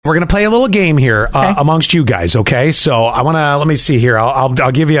We're going to play a little game here amongst you guys, okay? So let me see here.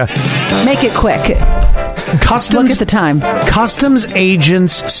 I'll give you Make it quick. Customs. Look at the time. Customs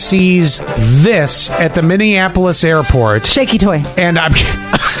agents seize this at the Minneapolis airport. Shaky toy. And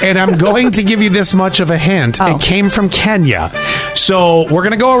I'm going to give you this much of a hint. Oh. It came from Kenya. So we're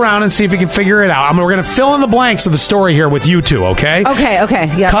going to go around and see if we can figure it out. We're going to fill in the blanks of the story here with you two, okay?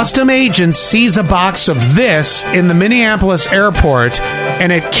 Okay, yeah. Custom agents seize a box of this in the Minneapolis airport,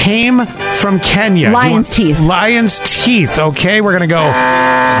 and it came from Kenya. Lion's teeth. Lion's teeth, okay? We're going to go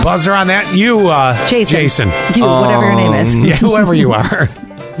buzzer on that. You, Jason. You, whatever your name is. Yeah, whoever you are.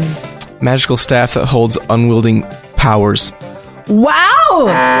 Magical staff that holds unwielding powers.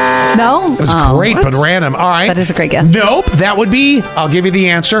 Wow! No? It was great, but random. All right. That is a great guess. Nope. That would be, I'll give you the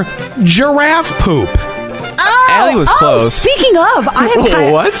answer, giraffe poop. Allie was close. Speaking of,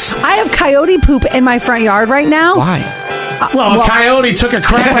 What? I have coyote poop in my front yard right now. Why? Well, a coyote took a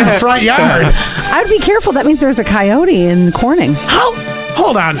crap in the front yard. I'd be careful. That means there's a coyote in Corning.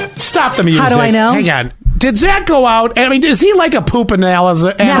 Hold on. Stop the music. How do I know? Hang on. Did Zach go out? I mean, is he like a poop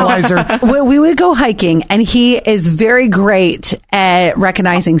analyzer? We would go hiking, and he is very great at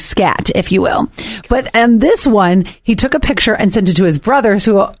recognizing scat, if you will. But this one, he took a picture and sent it to his brothers,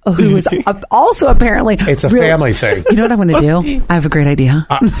 who is also apparently... It's a family thing. You know what I'm going to do? I have a great idea.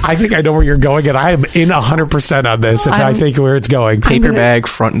 I think I know where you're going, and I am in 100% on this, if I think where it's going. Paper bag,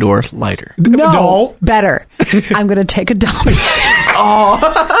 front door, lighter. No. Better. I'm going to take a dump.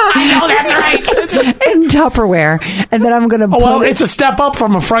 I know, that's right. In Tupperware, and then I'm going to put it's a step up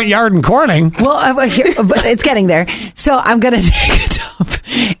from a front yard in Corning. Well, but it's getting there. So I'm going to take a dump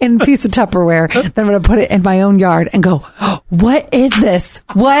in a piece of Tupperware. Then I'm going to put it in my own yard and go, what is this?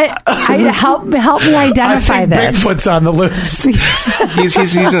 What? Help me identify I think this. Bigfoot's on the loose. He's going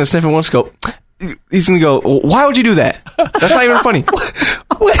to sniff it once, go... He's going to go, why would you do that? That's not even funny.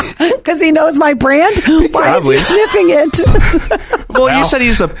 Because he knows my brand? Why is he sniffing it? Well, you said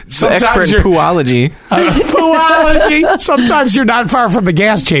he's an expert in pooology. Pooology. Sometimes you're not far from the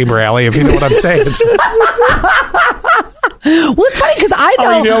gas chamber, Allie, if you know what I'm saying. Well, it's funny because I know...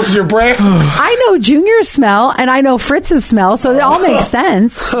 Oh, he knows your brand? I know Junior's smell, and I know Fritz's smell, so it all makes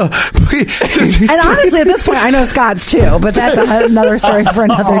sense. And honestly, at this point, I know Scott's too, but that's another story for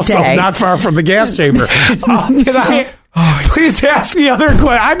another also day. Not far from the gas chamber. Can I please ask the other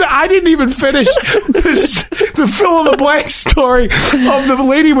question? I didn't even finish the fill in the blank story of the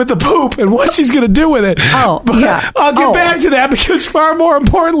lady with the poop and what she's going to do with it. Yeah. I'll get back to that because far more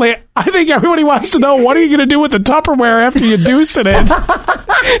importantly, I think everybody wants to know, what are you going to do with the Tupperware after you deuce it in?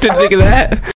 Didn't think of that.